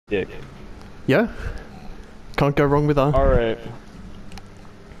dick. Yeah. Can't go wrong with that. Alright.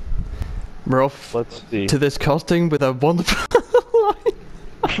 We're off Let's see. to this casting with a wonderful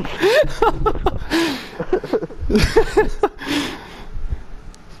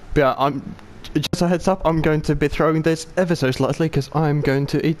Yeah, I'm just a heads up, I'm going to be throwing this ever so slightly because I'm going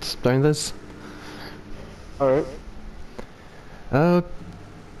to eat during this. Alright.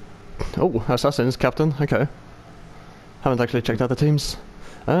 Oh, Assassins Captain, okay. Haven't actually checked out the teams.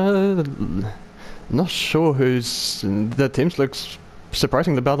 Not sure who's... The teams looks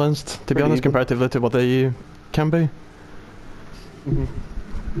surprisingly balanced, to be honest, comparatively to what they can be.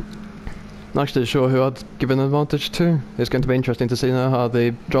 Not actually sure who I'd give an advantage to. It's going to be interesting to see now how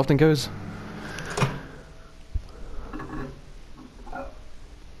the drafting goes.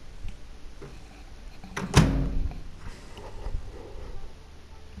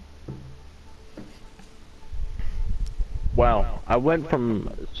 Wow, I went from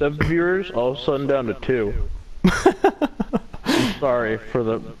 7 viewers all of a sudden down to 2. I'm sorry for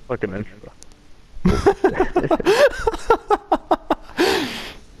the fucking intro.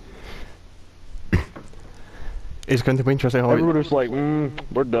 It's going to be interesting how everyone was like,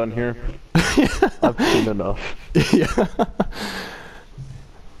 we're done here. I've seen enough. Yeah.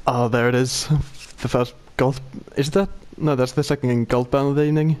 Oh, there it is. The first gold... Is that... No, that's the second gold band of the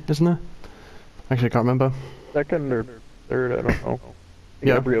evening, isn't it? Actually, I can't remember. Second or third, I don't know.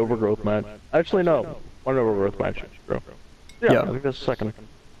 Yeah. Every Overgrowth match. Actually, no. One Overgrowth match, bro. Yeah, I think that's second.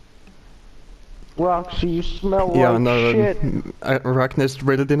 Roxy, you smell like shit. Arachnus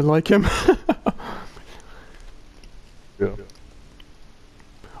really didn't like him. Yeah.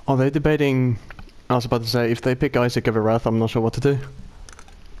 Are they debating... I was about to say, if they pick Isaac over Wrath, I'm not sure what to do.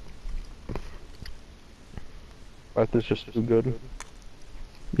 Wrath is just too good.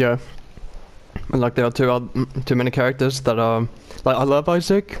 Yeah. And like there are too many characters that are... Like, I love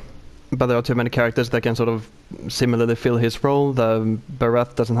Isaac, but there are too many characters that can sort of similarly fill his role. But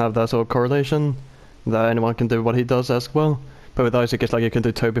Wrath doesn't have that sort of correlation, that anyone can do what he does as well. But with Isaac, it's like you can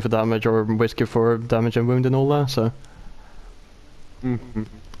do Toby for damage, or Whiskey for damage and wound and all that, so...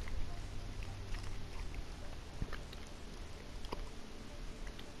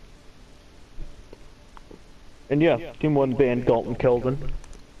 And yeah, Team 1 banned Galton Kelvin.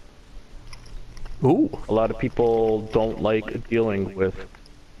 Ooh. A lot of people don't like dealing with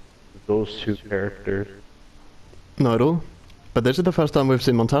those two characters. Not at all. But this is the first time we've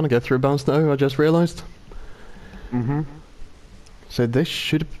seen Montana get through bounce now, I just realized. So this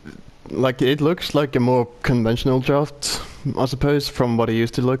should... Like, it looks like a more conventional draft, I suppose, from what it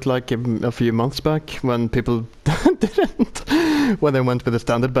used to look like a few months back, when people didn't... when they went with the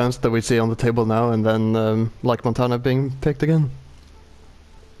standard bands that we see on the table now, and then, like Montana being picked again.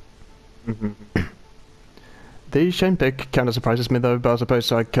 The Shane pick kind of surprises me though, but I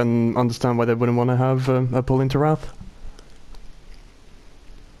suppose I can understand why they wouldn't want to have a pull into Wrath.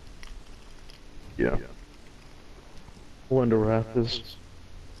 Yeah. Pull into Wrath is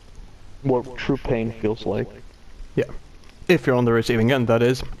what true pain feels like. Yeah. If you're on the receiving end, that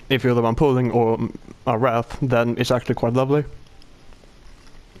is. If you're the one pulling or a Wrath, then it's actually quite lovely.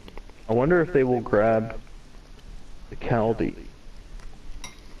 I wonder if they will grab the Caldi.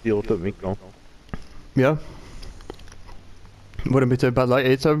 Deal with it, Miko. Yeah. Wouldn't be too bad. Like,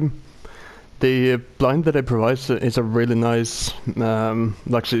 it's the blind that it provides is a really nice,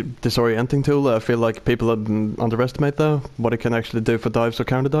 actually disorienting tool. I feel like people underestimate though what it can actually do for dives or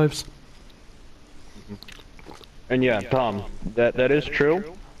counter dives. And yeah, Tom, that is true.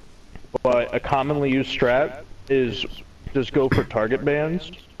 But a commonly used strat is just go for target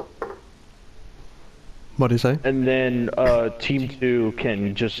bans. What do you say? And then Team 2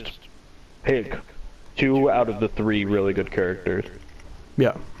 can just pick 2 out of the 3 really good characters.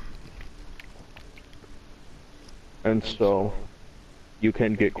 Yeah. And so you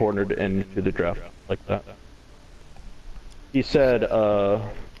can get cornered into the draft like that. He said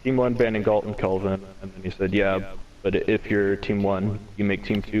Team 1 banning Galton Kelvin, and then he said, yeah, but if you're Team 1, you make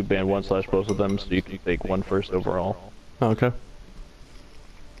Team 2 ban 1/both of them, so you can take 1 first overall. Okay.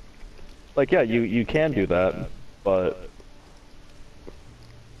 Like, yeah, you can do that, but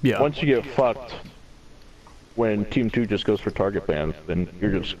yeah, once you get fucked when Team 2 just goes for target bans, then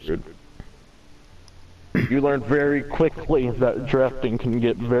you're just screwed. You learn very quickly that drafting can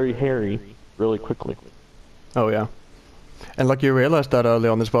get very hairy really quickly. Oh yeah. And like you realized that early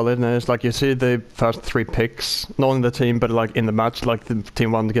on as well, isn't it? It's like you see the first 3 picks, not in the team, but like in the match, like the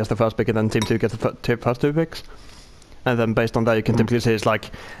Team 1 gets the first pick and then Team 2 gets the first 2 picks. And then based on that you can typically see it's like,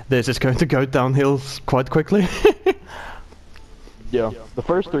 this is going to go downhill quite quickly. Yeah, the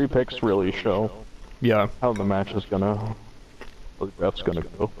first 3 picks really show yeah how the match is gonna the draft's gonna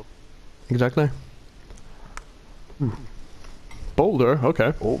go. Exactly. Boulder,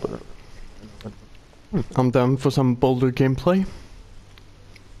 okay. Boulder. I'm down for some Boulder gameplay.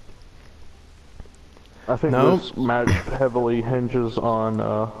 I think this match heavily hinges on,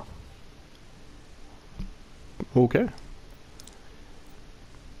 Okay.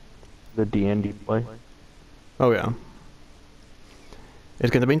 the D&D play. Oh yeah. It's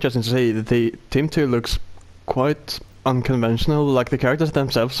gonna be interesting to see. The Team 2 looks quite unconventional. Like, the characters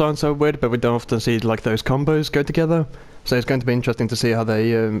themselves sound so weird, but we don't often see, like, those combos go together. So it's going to be interesting to see how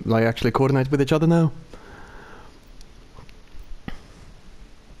they, like, actually coordinate with each other now.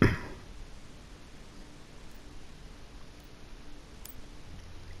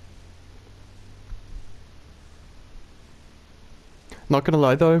 Not gonna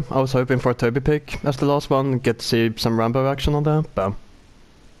lie though, I was hoping for a Toby pick as the last one, get to see some Rambo action on there, but...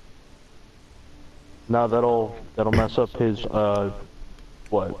 Now that'll mess up his,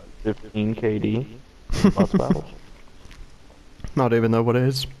 what, 15 KD? Lots of battles. Not even know what it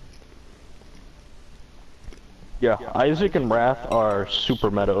is. Yeah, Isaac and Wrath are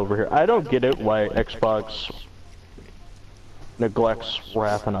super meta over here. I don't get it why Xbox neglects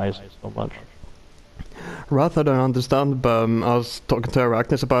Wrath and Isaac so much. Wrath I don't understand, but I was talking to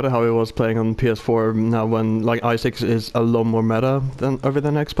Arachnis about it, how he was playing on PS4 now when, like, Isaac is a lot more meta than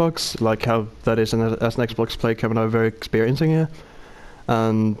Xbox, like how that is as an Xbox player coming over experiencing it.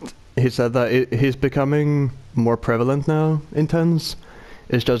 And he said that he's becoming more prevalent now in tens.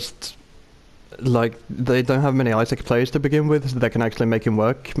 It's just, like, they don't have many Isaac players to begin with that can actually make him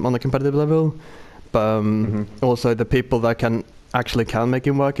work on a competitive level. But also the people that can make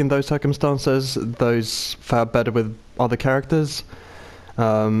him work in those circumstances, those fare better with other characters.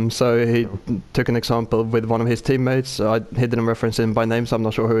 So he took an example with one of his teammates. He didn't reference him by name, so I'm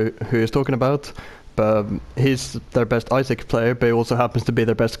not sure who he's talking about. But he's their best Isaac player, but he also happens to be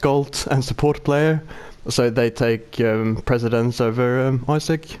their best gold and support player. So they take precedence over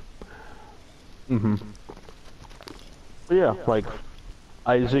Isaac. But yeah, like,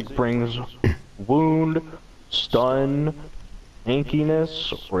 Isaac brings wound, stun,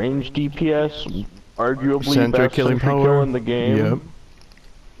 tankiness, range DPS, arguably Sentry best killing sentry power kill in the game. Yep.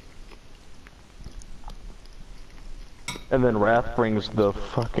 And then Wrath brings the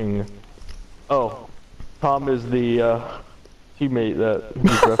fucking... Oh, Tom is the teammate that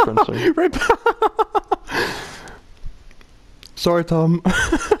he's referencing. Sorry, Tom.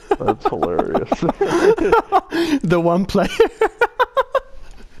 That's hilarious. The one player.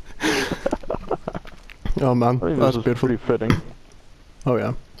 Oh man, I think that's this is beautiful. pretty fitting. Oh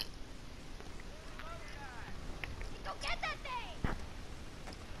yeah. Go get that thing!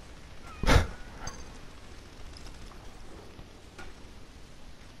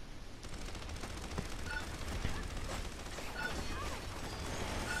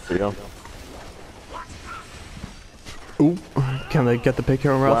 There you go. Ooh, can they get the pick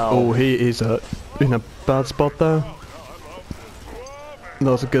here on Ralph? Wow. Oh, he is in a bad spot there. That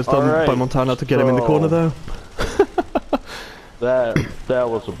was a good stun by Montana to get him in the corner there. That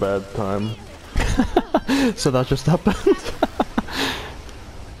was a bad time. So that just happened.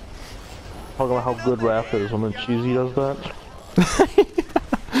 Talk about how good Wrath is when Cheesy does that.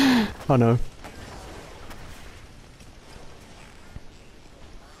 I know.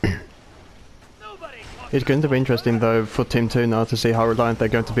 It's going to be interesting though for Team 2 now to see how reliant they're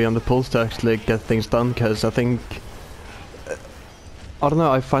going to be on the pulls to actually get things done, because I think... I don't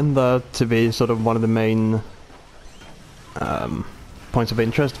know, I find that to be sort of one of the main points of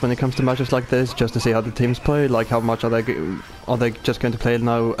interest when it comes to matches like this, just to see how the teams play, like how much are they just going to play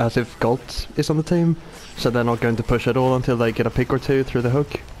now as if Galt is on the team, so they're not going to push at all until they get a pick or two through the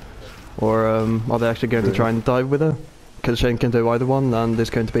hook, or are they actually going to try and dive with it? Because Shane can do either one, and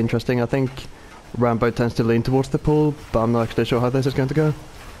it's going to be interesting. I think Rambo tends to lean towards the pull, but I'm not actually sure how this is going to go.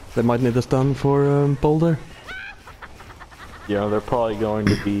 They might need a stun for Boulder. Yeah, they're probably going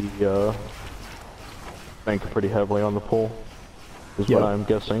to be banking pretty heavily on the pull, is what I'm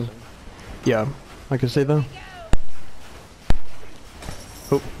guessing. Yeah, I can see that.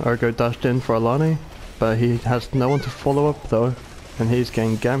 Oh, Ergo dashed in for Alani, but he has no one to follow up though, and he's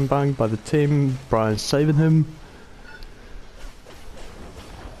getting gangbanged by the team. Brian's saving him.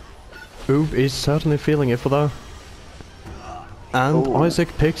 Ooh, he's certainly feeling it for that. And Isaac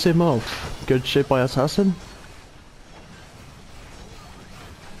picks him off. Good shit by Assassin.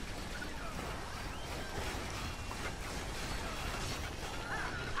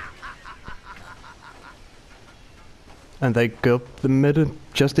 And they go up the mid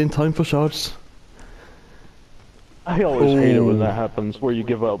just in time for shots. I always hate it when that happens, where you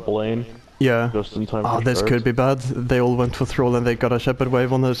give out Blaine. Yeah. Just in time Oh, for this shards. could be bad. They all went for Thrall and they got a Shepherd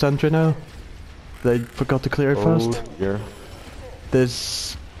Wave on the sentry now. They forgot to clear it first. Dear.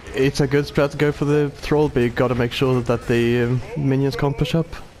 This... It's a good strat to go for the Thrall, but you gotta make sure that the minions can't push up.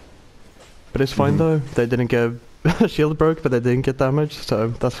 But it's fine though. They didn't get... shield broke, but they didn't get damaged, so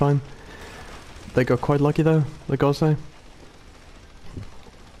that's fine. They got quite lucky though, I gotta say.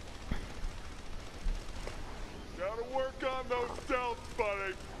 Gotta work on those stealth,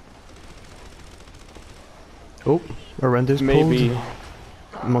 buddy. Oh, Arendi's Maybe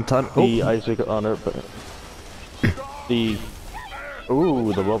pulled. Montana... the Isaac on it, but the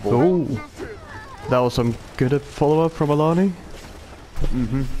ooh, the bubble. Oh, that was some good follow-up from Alani.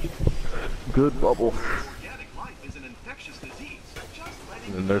 Good bubble.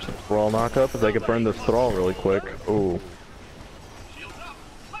 And then there's a Thrall knockup. If they could burn this Thrall really quick. Ooh.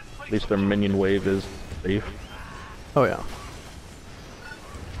 At least their minion wave is safe. Oh yeah.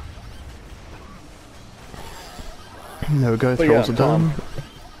 No go, But Thralls yeah, are done.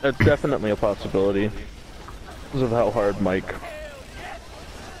 That's definitely a possibility. Because of how hard Mike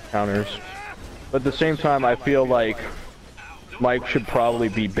counters. But at the same time, I feel like Mike should probably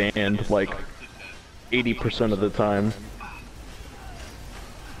be banned like 80% of the time.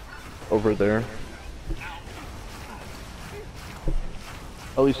 Over there.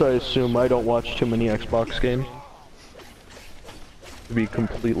 At least I assume. I don't watch too many Xbox games. To be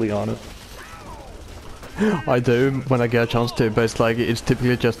completely honest. I do when I get a chance to, but it's like it's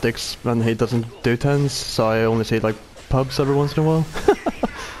typically just Dix and he doesn't do tens, so I only see like pubs every once in a while.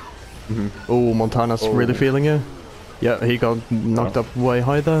 Oh, Montana's really feeling it. Yeah, he got knocked up way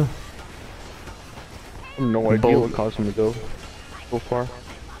high there. I have no idea what caused him to go so far.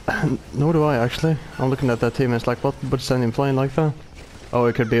 Nor do I actually. I'm looking at that team and it's like, what would send him flying like that? Oh,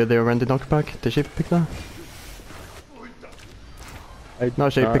 it could be the Randy knockback. Did she pick that? No,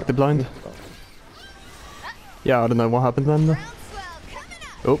 she picked the blind. Yeah, I don't know what happened then. Groundswell coming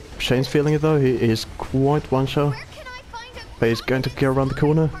up. Oh, Shane's feeling it though. He is quite one shot. Where can I find a But he's going to go around the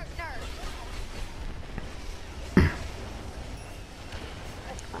corner. partner?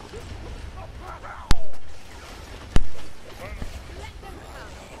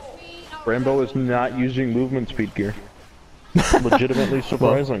 Rambo is not using movement speed gear. Legitimately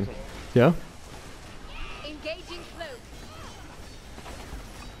surprising. Yeah. Engaging flow.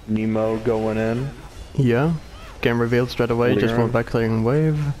 Nemo going in. Yeah. Game revealed straight away, just Clear. went back clearing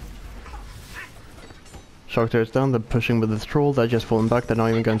wave. Shock turret's down, they're pushing with the Thrall, they're just falling back, they're not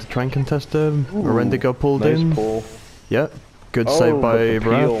even going to try and contest them. Randy got pulled Nice in. pull. Yeah. Good Oh, save by but the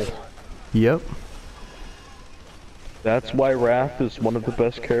peel. Wrath. Yep. That's why Wrath is one of the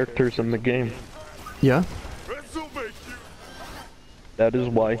best characters in the game. Yeah. This'll make you. That is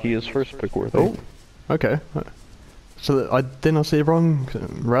why he is first pick worthy. Oh. Okay. So I did not see it wrong.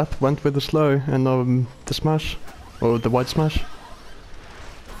 Wrath went with the slow and the smash. Or the white smash.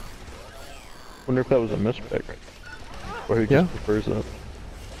 Wonder if that was a mispick. Or he just Yeah. prefers that.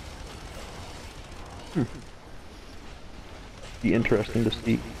 Be interesting to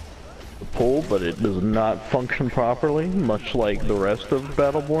see the pull, but it does not function properly, much like the rest of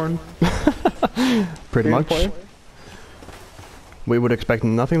Battleborn. Pretty much. gameplay. We would expect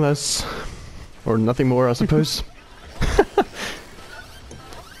nothing less. Or nothing more, I suppose.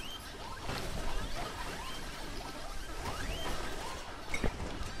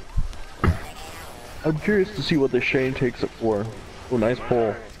 I'm curious to see what the Shane takes it for. Oh, nice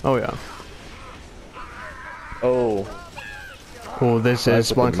pull. Oh yeah. Oh, Oh, this Nice is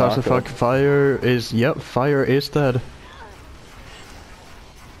with one the class of knockup. fuck. Fire is, yep, fire is dead.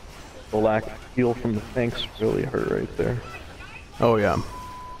 the lack of heal from the tanks really hurt right there. Oh yeah.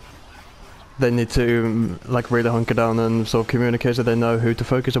 They need to like really hunker down and sort of communicate so they know who to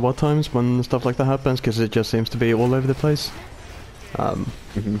focus at what times when stuff like that happens, because it just seems to be all over the place. And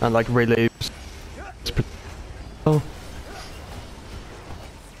like really. Oh.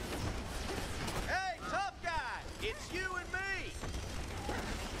 Hey, tough guy! It's you and me!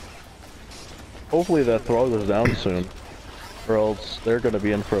 Hopefully that Thrall goes down soon, or else they're gonna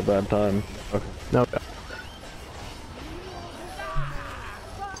be in for a bad time. Okay. No.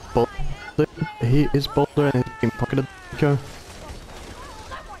 He is bolder and he's been pocketed. Go.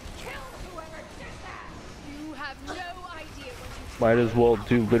 You have no idea what Might as well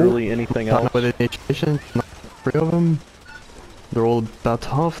do literally anything Partner else. with initiation, not three of them. They're all about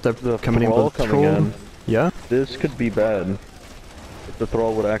half. They're The coming in Thrall with the coming Thrall. in. Yeah. This could be bad. If the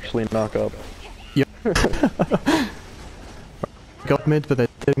Thrall would actually knock up. Yep. Got mid, but they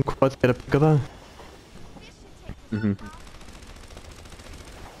didn't quite get a pick of that.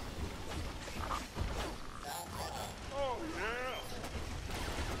 Oh yeah.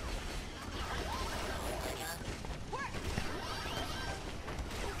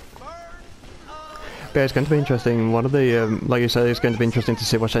 Yeah, it's going to be interesting. One of the, like you said, it's going to be interesting to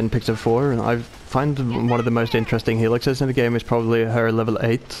see what Shane picks up for. I find one of the most interesting helixes in the game is probably her level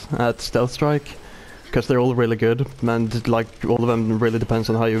 8 at Stealth Strike, because they're all really good, and like all of them really depends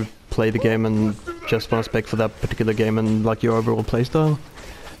on how you play the game and just want to spec for that particular game and like your overall playstyle.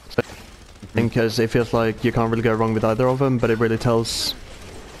 So, because it feels like you can't really go wrong with either of them, but it really tells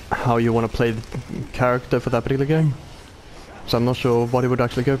how you want to play the character for that particular game. So I'm not sure what he would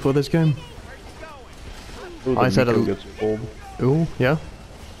actually go for this game. Ooh, I said gets pulled. Ooh, yeah.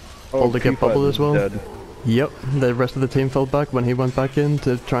 Boulder get bubbled as well. Dead. Yep, the rest of the team fell back when he went back in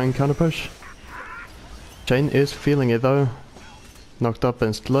to try and counter push. Shane is feeling it though. Knocked up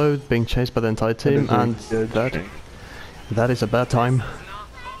and slowed, being chased by the entire team, and that is a bad time.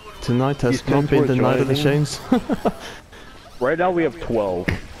 Tonight has not been the night of the Shanes. Right now we have 12,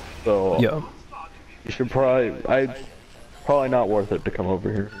 so yeah. You should probably not worth it to come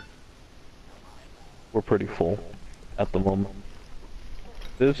over here. We're pretty full at the moment.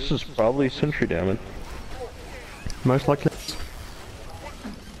 This is probably sentry damage. Most likely.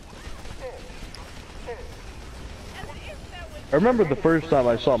 I remember the first time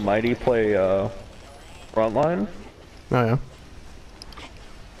I saw Mighty play Frontline. Oh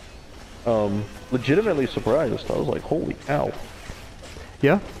yeah. Legitimately surprised. I was like, holy cow.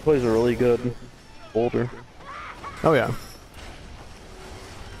 Yeah? Plays a really good boulder. Oh yeah.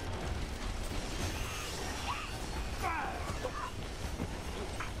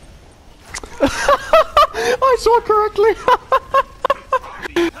 I saw correctly!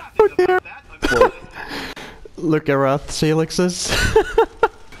 Oh dear. What? Look at Wrath's helixes.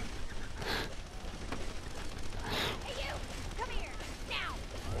 Hey you! Come here! Now!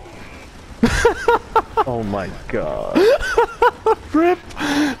 Oh my god. RIP!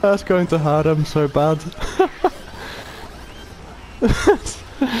 That's going to hurt him so bad.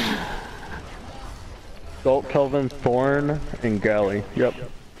 Salt, Kelvin, Thorn, and Galley. Yep.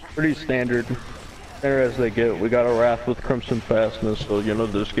 Pretty standard. Standard as they get. We got a Wrath with Crimson Fastness, so you know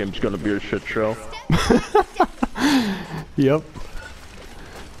this game's gonna be a shit show. Yep.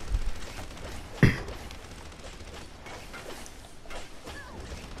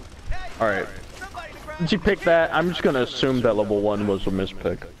 Alright. Since you picked that, I'm just gonna assume that level 1 was a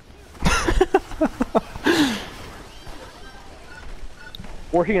mispick.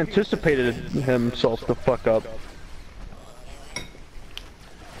 Or he anticipated himself to fuck up.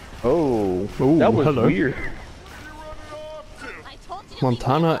 Oh, ooh, that was hello. weird. I told you to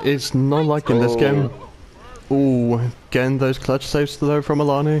Montana is not like in this game. Ooh, again those clutch saves though from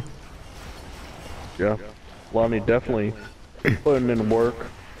Alani. Yeah, Lonnie definitely putting in work.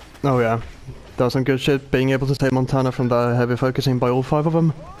 Oh yeah, that was some good shit, being able to take Montana from the heavy focusing by all 5 of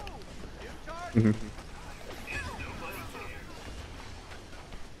them. Mm-hmm.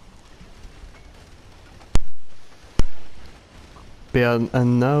 Yeah,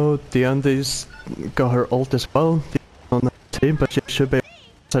 and now the Andy's got her ult as well on the team, but she should be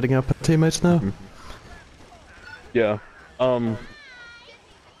setting up her teammates now. Yeah, it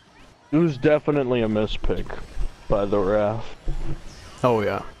was definitely a mispick by the Wrath. Oh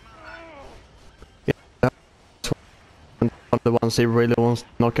yeah. Yeah, that's one of the ones he really wants to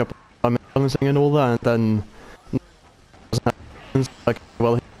knock up balancing and all that, and then like,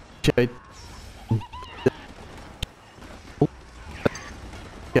 well, he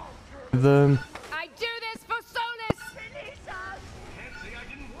the I do this for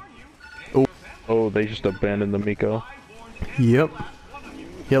Sonus! Oh, they just abandoned the Miko. yep.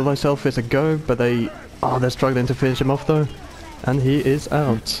 Heal thyself is a go, but they're struggling to finish him off though, and he is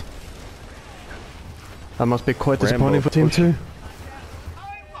out. That must be quite disappointing for Team 2.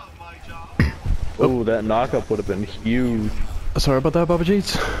 Oh, that knockup would have been huge. Sorry about that, Baba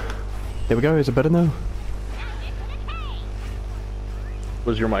Jeets. Here we go, is it better now?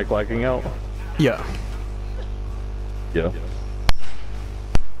 Was your mic lagging out? Yeah. Yeah.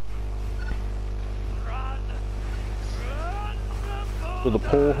 So the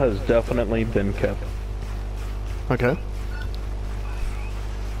poll has definitely been kept. Okay.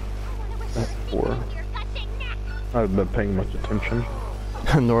 Or I haven't been paying much attention.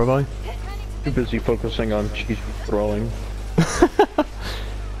 Nor have I. Too busy focusing on cheesy throwing.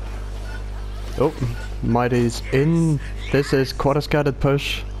 Oh, Mighty's in. This is quite a scattered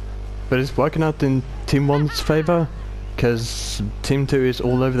push, but it's working out in Team 1's favor, because Team 2 is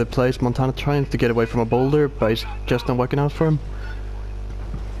all over the place. Montana trying to get away from a boulder, but it's just not working out for him.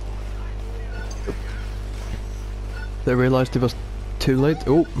 They realized it was too late.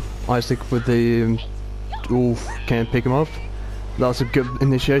 Oh, Isaac with the... oh, can't pick him off. That's a good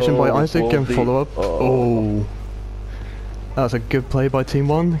initiation by Isaac and follow up. Oh. That was a good play by Team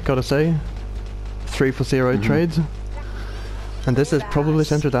 1, gotta say. 3-for-0 trade. And this is probably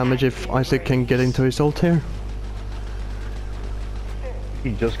center damage if Isaac can get into his ult here.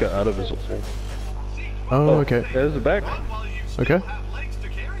 He just got out of his ult. Oh, okay. There's the back. Okay.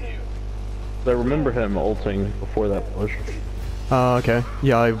 I remember him ulting before that push. Okay.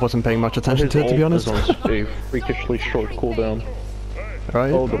 Yeah, I wasn't paying much attention His to it, to be ult honest. is on a freakishly short cooldown.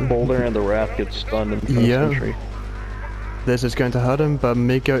 Right. Oh, the boulder and the Wrath get stunned in the Yeah. sentry. This is going to hurt him, but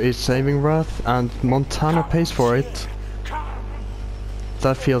Miko is saving Wrath, and Montana pays for it.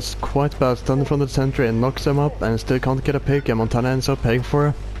 That feels quite bad. Stunned from the sentry and knocks him up, and still can't get a pick, and Montana ends up paying for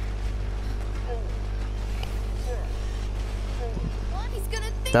it. He's gonna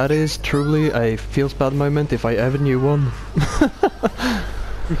think That is truly a feels bad moment if I ever knew one.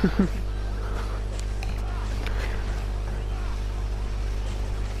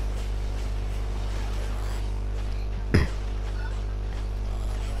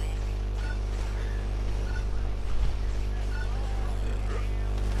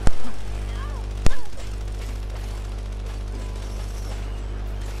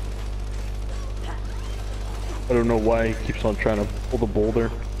 I don't know why he keeps on trying to pull the boulder.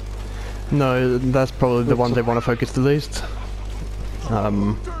 No, that's probably the one they want to focus the least.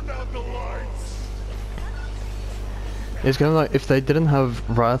 Turn down the lights. It's kind of like if they didn't have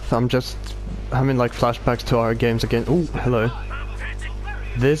Wrath, I'm just having like flashbacks to our games again. Oh, hello.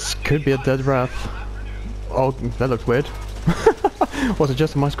 This could be a dead Wrath. Oh, that looked weird. Was it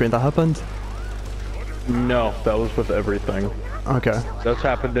just on my screen that happened? No, that was with everything. Okay. That's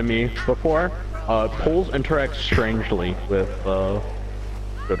happened to me before. Pulls interact strangely with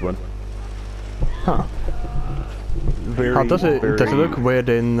Goodwin. Huh. Very, How does it very... look weird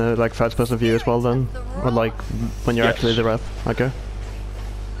in like first person view as well then? Or like when you're Yes. actually the Wrath? Okay.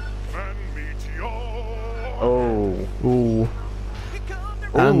 And meteor. Ooh. Ooh,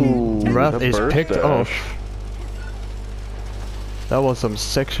 And Wrath the is burst picked dash. off. That was some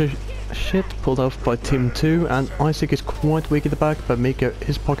sexy shit pulled off by Team 2, and Isaac is quite weak at the back, but Miko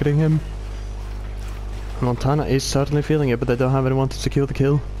is pocketing him. Montana is certainly feeling it, but they don't have anyone to secure the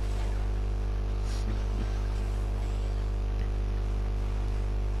kill.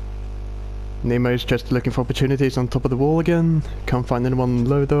 Nemo is just looking for opportunities on top of the wall again. Can't find anyone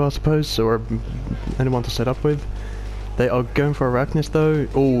low though, I suppose, or anyone to set up with. They are going for Arachnus though.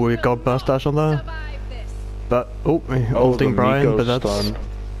 Oh, we got burst dash on there. survive this. But oh, Oh, ulting the Brian, Miko but that's stun.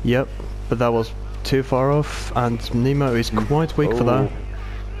 yep. But that was too far off, and Nemo is quite weak for that.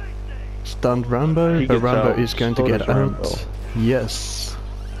 Stunned Rambo, He but gets Rambo out. is going to So get does out. Rambo. Yes.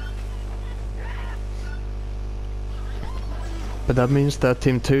 But that means that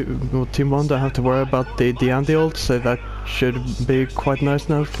Team 2, well, Team 1 don't have to worry about the Andy ult, so that should be quite nice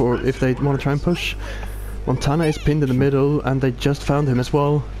now for if they want to try and push. Montana is pinned in the middle, and they just found him as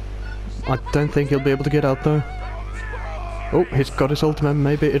well. I don't think he'll be able to get out though. Oh, he's got his ultimate,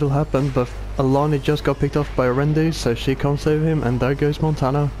 maybe it'll happen, but Alani just got picked off by Arendi, so she can't save him, and there goes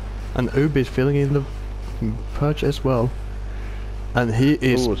Montana. And Ubi is filling in the perch as well. And he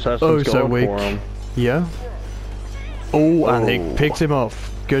is Ooh, Assassin's oh so going weak. for him. Yeah. Oh, and he Oh. picks him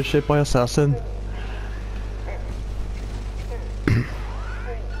off. Good shit by Assassin.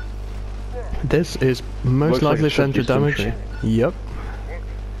 This is most Looks like likely it should be center damage. sentry. Yep.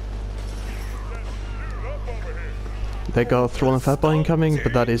 They got Thrall and Fatboy incoming,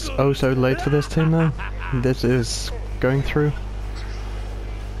 but that is oh so late for this team now. This is going through.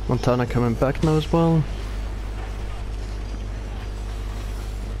 Montana coming back now as well.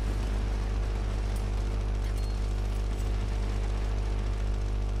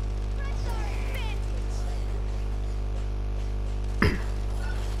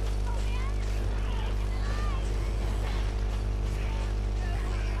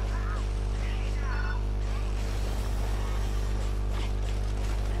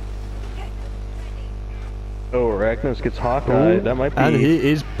 Oh, Arachnus gets Hawkeye. Ooh, That might be. and he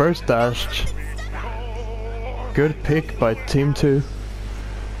is burst dashed. Good pick by Team 2.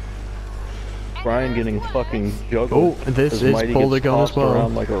 Brian getting fucking juggled. Oh, this as is Mighty Boulder gets Gun as tossed well.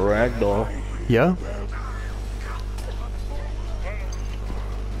 around like a ragdoll. Yeah.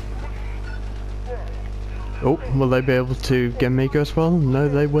 Oh, will they be able to get Miko as well? No,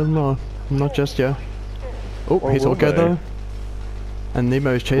 they will not. Not just yet. Oh, Or he's will okay they? though. And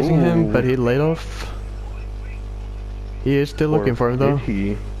Nemo is chasing him, Ooh. but he laid off. He is still looking Or for him though. did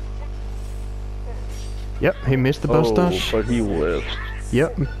he? Yep, he missed the burst Oh, dash. but he lived.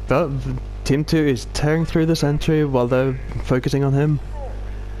 Yep, but Team 2 is tearing through the sentry while they're focusing on him.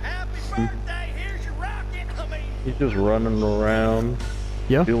 Happy birthday, here's your rocket. I mean, He's just running around,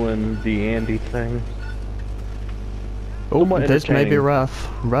 Yeah. doing the Andy thing. Oh, somewhat this may be entertaining. Wrath.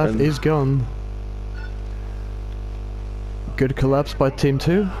 Wrath And- is gone. good collapse by Team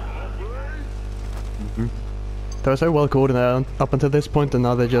 2. They were so well coordinated up until this point, and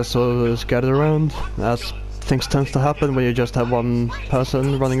now they just sort of scattered around, as things tends to happen when you just have one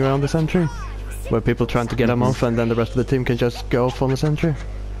person running around the sentry, where people trying to get him off, and then the rest of the team can just go off on the sentry.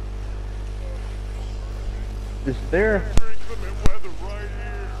 Is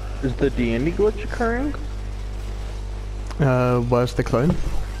the D&D glitch occurring? Where's the clone?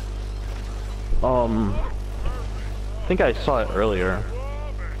 I think I saw it earlier.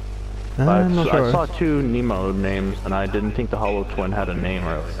 I'm not sure. I saw 2 Nemo names, and I didn't think the Hollow Twin had a name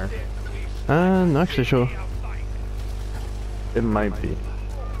earlier. I'm not actually sure. It might be.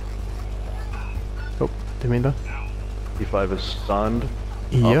 Oh, do you mean that? D5 is stunned.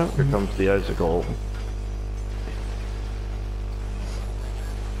 Yeah. Oh, here comes the icicle.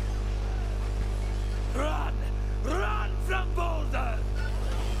 Run! Run from Boulder!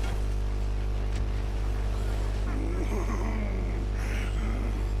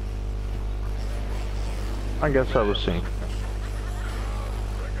 I guess I was seeing.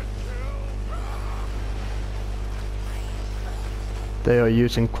 They are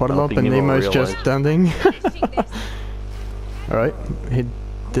using quite a I lot, don't but think Nemo Nemo's just realized. standing. Alright, he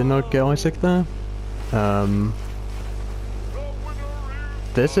did not get Isaac there.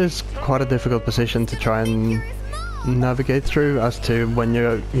 This is quite a difficult position to try and navigate through as to when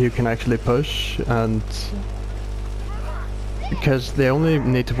you can actually push, and because they only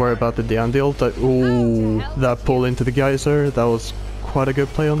need to worry about the D&D ult. Ooh, that pull into the geyser, that was quite a good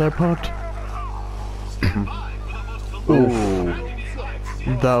play on their part. Ooh.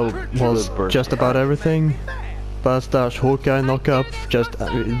 That was burst. just about everything. Burst dash, Hawkeye, knock up, just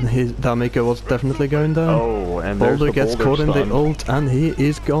that maker was definitely going down. Oh, and there's Boulder the gets Boulder caught in stun. the ult, and he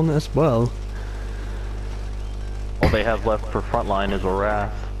is gone as well. All they have left for frontline is a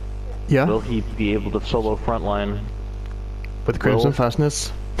Wrath. Yeah, Will he be able to solo frontline? with Crimson Will-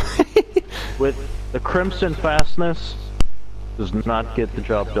 Fastness. With the Crimson Fastness, does not get the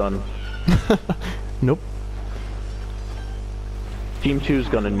job done. Nope. Team 2 is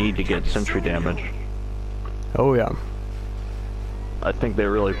gonna need to get sentry damage. Oh yeah. I think they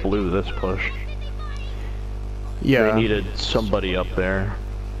really blew this push. Yeah. They needed somebody up there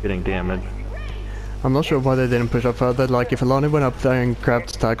getting damage. I'm not sure why they didn't push up further. Like, if Alani went up there and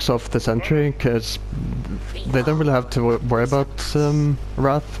grabbed stacks off the sentry, because they don't really have to worry about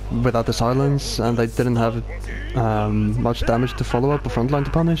Wrath without the silence, and they didn't have much damage to follow up or frontline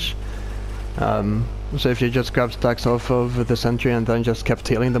to punish. So if you just grabbed stacks off of the sentry and then just kept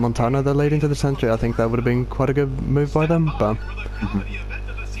healing the Montana that laid into the sentry, I think that would have been quite a good move by them, but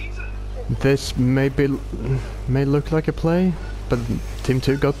this may look like a play, but Team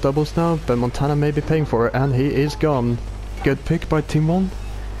 2 got doubles now, but Montana may be paying for it, and he is gone. Good pick by Team 1.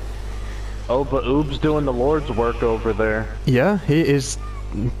 Oh, but Oob's doing the Lord's work over there. Yeah, he is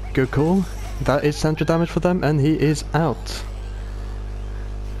good call. That is sentry damage for them, and he is out.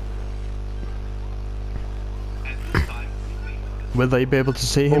 Will they be able to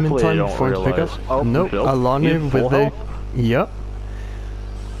see him Hopefully in they time don't for him to pick realize. up? Oh, Nope, nope. Alani He has full with the... health? Yep.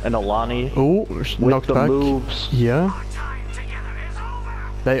 And Alani Oh, with knocked the back. moves. Yeah.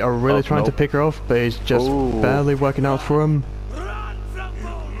 They are really Oh, trying to nope. pick her off, but it's just Ooh. barely working out for him. Run from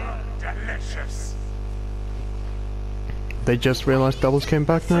Boulder! Delicious! They just realized doubles came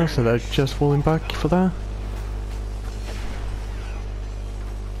back now, so they're just falling back for that.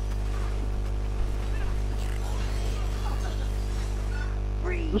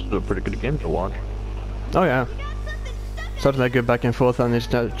 This is a pretty good game to watch. Oh yeah. Certainly good back and forth, and it's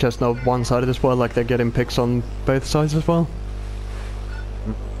just not one-sided as well, like they're getting picks on both sides as well.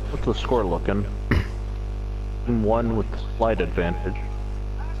 What's the score looking? Team 1 with slight advantage.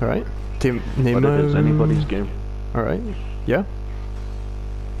 Alright. Team But Nemo... it is anybody's game. Alright. Yeah.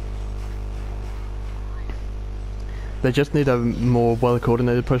 They just need a more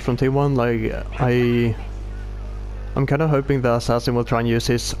well-coordinated push from Team 1, like, I'm kind of hoping the Assassin will try and use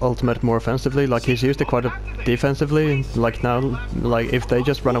his ultimate more offensively, like he's used it quite defensively, like now, like if they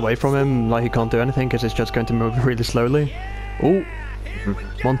just run away from him, like he can't do anything because it's just going to move really slowly. Oh,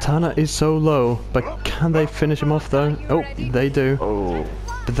 Montana is so low, but can they finish him off though? Oh, they do. Oh,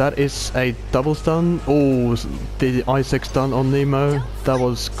 But that is a double stun. Oh, the Isaac stun on Nemo, that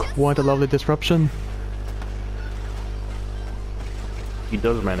was quite a lovely disruption. he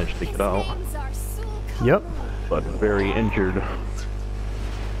does manage to get out, Yep. but very injured.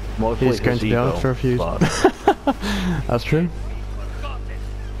 Mostly He's going his to be out ego for a few. spot. That's true.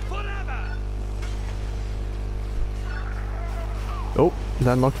 Oh,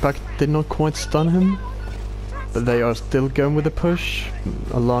 that knockback did not quite stun him. but they are still going with the push.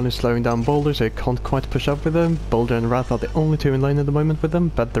 Alan is slowing down Boulder, so he can't quite push up with them. Boulder and Wrath are the only two in lane at the moment with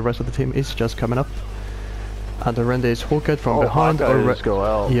them, but the rest of the team is just coming up. And Arende is Hawkeye from behind. Hawkeyes go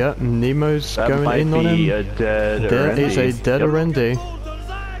out. Yeah, Nemo's That going might in on be him. a dead There is a Arendi. dead Yep. Arende.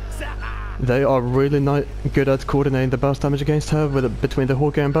 They are really good at coordinating the burst damage against her between the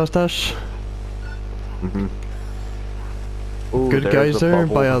Hawkeye and burst dash. Ooh, Good there's a geyser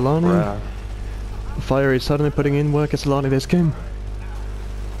bubble. by Alani. Wrath. Fire is suddenly putting in work as Alani this game.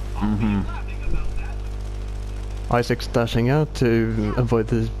 Isaac's dashing out to avoid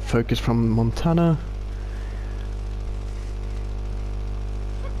the focus from Montana.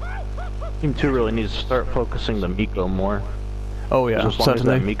 Team 2 really needs to start focusing the Miko more. Oh yeah, As long as that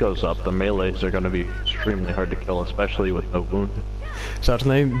certainly. Miko's up, the melees are going to be extremely hard to kill, especially with no wound.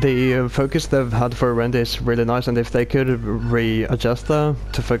 Certainly, the focus they've had for Arende is really nice, and if they could readjust that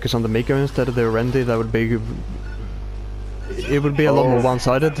to focus on the Miko instead of the Arende, that would be... It would be a lot more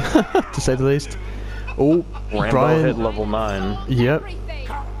one-sided, to say the least. Oh, Rambo hit Brian... level 9. Yep,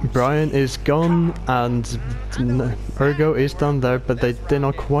 Brian is gone, and Ergo is down there, but they did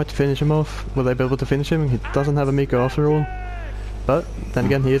not quite finish him off. Will they be able to finish him? He doesn't have a Miko after all. But then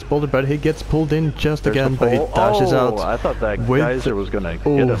again, he is Boulder, but he gets pulled in just There's again, the but he pull. dashes out. I thought that with geyser was gonna hit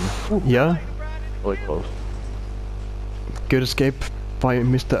Oof. him. Yeah, Really close. good escape by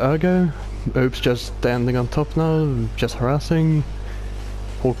Mr. Ergo. Oops, just standing on top now, just harassing.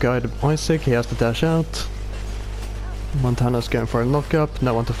 Hawkeye to Isaac, he has to dash out. Montana's going for a knock-up,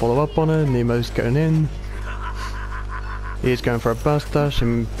 no one to follow up on it. Nemo's going in. He's going for a burst dash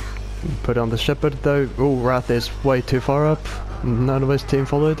and put on the Shepherd though. Oh, Wrath is way too far up. None of his team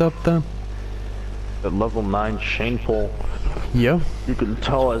followed up there. At level 9 Shameful, Yeah, you can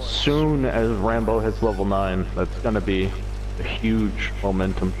tell as soon as Rambo hits level 9, that's gonna be a huge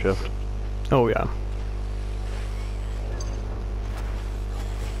momentum shift. oh yeah.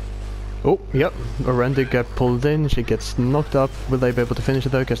 Oh, yep, Arende got pulled in, she gets knocked up. Will they be able to finish it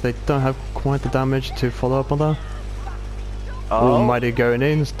though, because they don't have quite the damage to follow up on that. Almighty going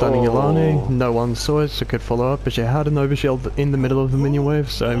in, stunning Ilani. No one saw it, so could follow up, but she had an overshield in the middle of the minion wave,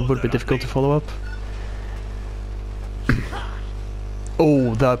 so it would be difficult to follow up.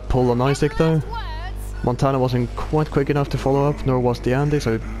 Oh, that pull on Isaac though. Montana wasn't quite quick enough to follow up, nor was the Andy,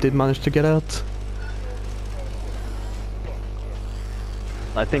 so did manage to get out.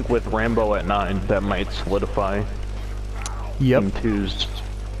 I think with Rambo at 9, that might solidify Yep, Team 2's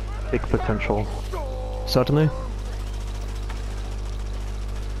big potential. certainly.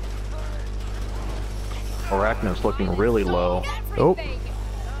 Arachna's looking really low. Oh.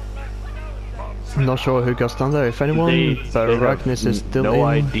 Not sure who got stunned there, if anyone, but they have Arachnus is still no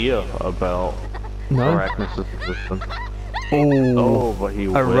in. idea about No? Arachnus' existence. Oh, Oh, but he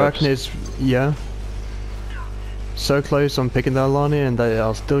whips. Arachnus, yeah. So close on picking that Alani, and they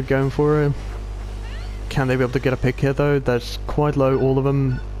are still going for it. Can they be able to get a pick here though? That's quite low, all of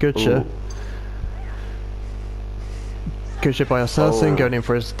them. Good shit. Ooh. Good shit by Assassin, Oh. going in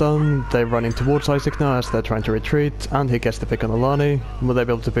for a stun. They're running towards Isaac now as they're trying to retreat, and he gets the pick on Alani. Will they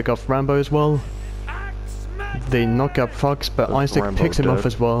be able to pick off Rambo as well? The knock-up fucks, but That's Isaac Rambo picks him off dead.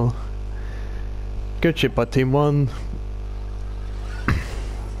 as well. Good shit by Team 1.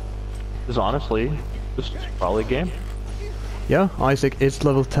 Because honestly, this is probably a game. Yeah, Isaac is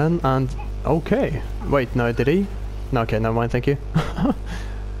level 10 and... Okay. Wait, no, did he? No, okay, never mind, thank you.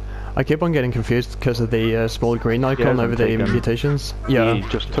 I keep on getting confused because of the small green icon hasn't over the taken- mutations. Yeah, He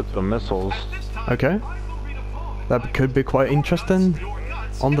just took the missiles. okay. That could be quite interesting.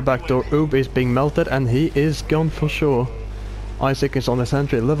 On the back door, Oob is being melted and he is gone for sure. Isaac is on the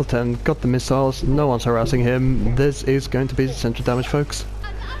sentry, level 10, got the missiles, no one's harassing him. This is going to be sentry damage, folks.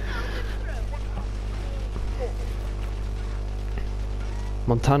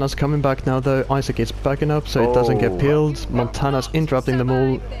 Montana's coming back now though. Isaac is backing up so it doesn't get Oh. peeled. Montana's interrupting them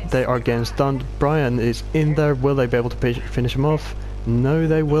all. They are getting stunned. Brian is in there. Will they be able to finish him off? No,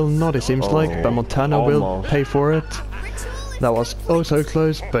 they will not, it seems like, but Montana will Almost. pay for it. That was oh so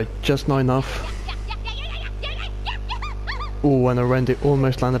close, but just not enough. Oh, and Randy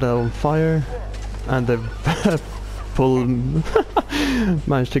almost landed on fire. And the pull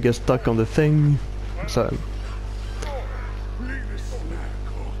managed to get stuck on the thing. So...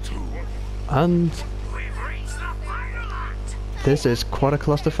 And this is quite a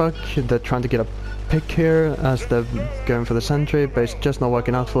clusterfuck. They're trying to get a pick here as they're going for the sentry, but it's just not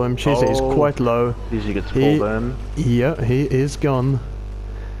working out for him. Cheesy is Oh. quite low. Easy gets He- pulled in. Yeah, he is gone.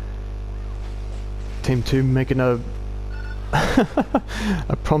 Team 2 making a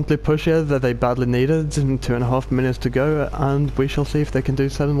a promptly push here that they badly needed. 2.5 minutes to go, and we shall see if they can do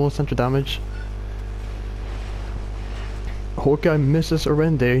 7 more sentry damage. Hawkeye misses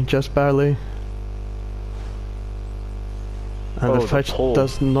Orendi, just barely. And the Fetch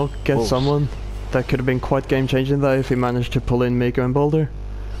does not get someone. That could have been quite game-changing though if he managed to pull in Miko and Boulder.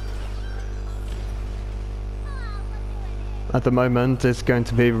 At the moment it's going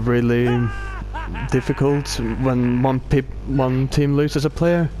to be really difficult when one team loses a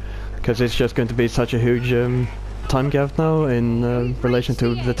player, because it's just going to be such a huge time gap now in relation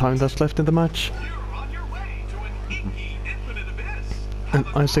to the time that's left in the match. And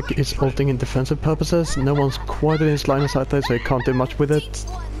Isaac is ulting in defensive purposes. No one's quite in his line of sight there, so he can't do much with it.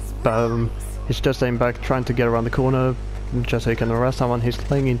 But he's just aiming back, trying to get around the corner, just so he can arrest someone. He's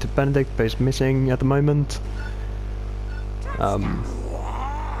playing into Benedict, but he's missing at the moment.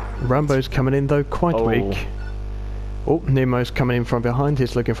 Rambo's coming in though, quite weak. Oh, Nemo's coming in from behind,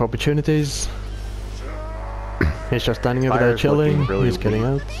 he's looking for opportunities. He's just standing over there chilling, really he's getting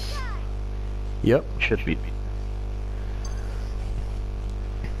out. Yep. Should be.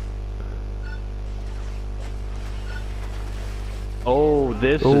 Oh,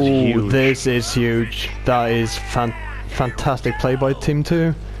 this is huge. This is huge. That is fantastic play by Team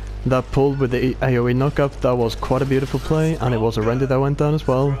 2. That pulled with the AoE knockup, that was quite a beautiful play, and it was a render that went down as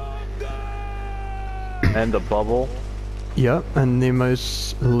well. And the bubble. Yeah, and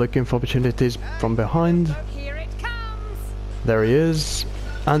Nemo's looking for opportunities from behind. Here it comes. There he is.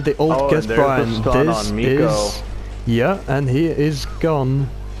 And the ult gets Brian. This is... Yeah, and he is gone.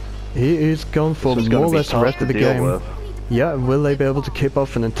 He is gone for more or less the rest of the game. Yeah, will they be able to keep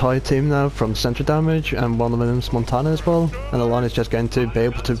off an entire team now from Sentry damage, and one of them is Montana as well, and the line is just going to be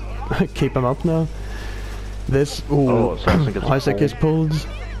able to keep him up now. This, Isaac is pulled.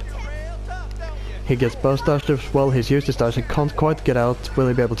 He gets burst dashed as well, he's used his dash, he can't quite get out. Will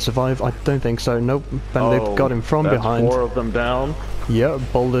he be able to survive? I don't think so, nope. Benedict got him from behind. 4 of them down. Yeah,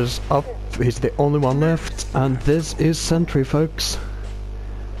 Boulder's up, he's the only one left, and this is Sentry, folks.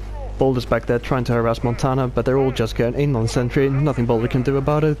 Boulder's back there trying to harass Montana, but they're all just going in on Sentry, nothing Boulder can do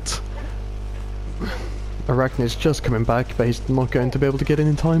about it. Arachne's just coming back, but he's not going to be able to get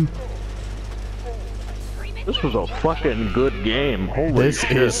in time. This was a fucking good game, holy shit.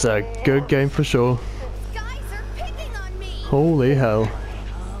 This is a good game for sure. Guys are picking on me. Holy hell.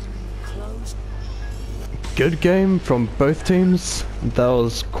 Good game from both teams. That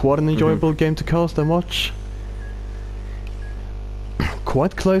was quite an enjoyable game to cast and watch.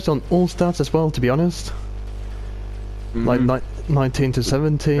 Quite close on all stats as well, to be honest. Like 19 to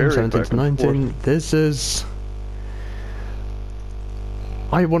 17, Very 17 to 19. This is...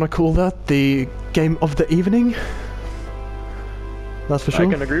 I want to call that the game of the evening. That's for sure.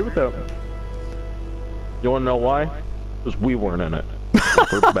 I can agree with that. You want to know why? Because we weren't in it.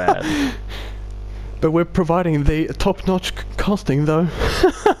 We're bad. But we're providing the top-notch casting though.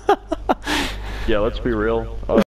 Yeah, let's be real.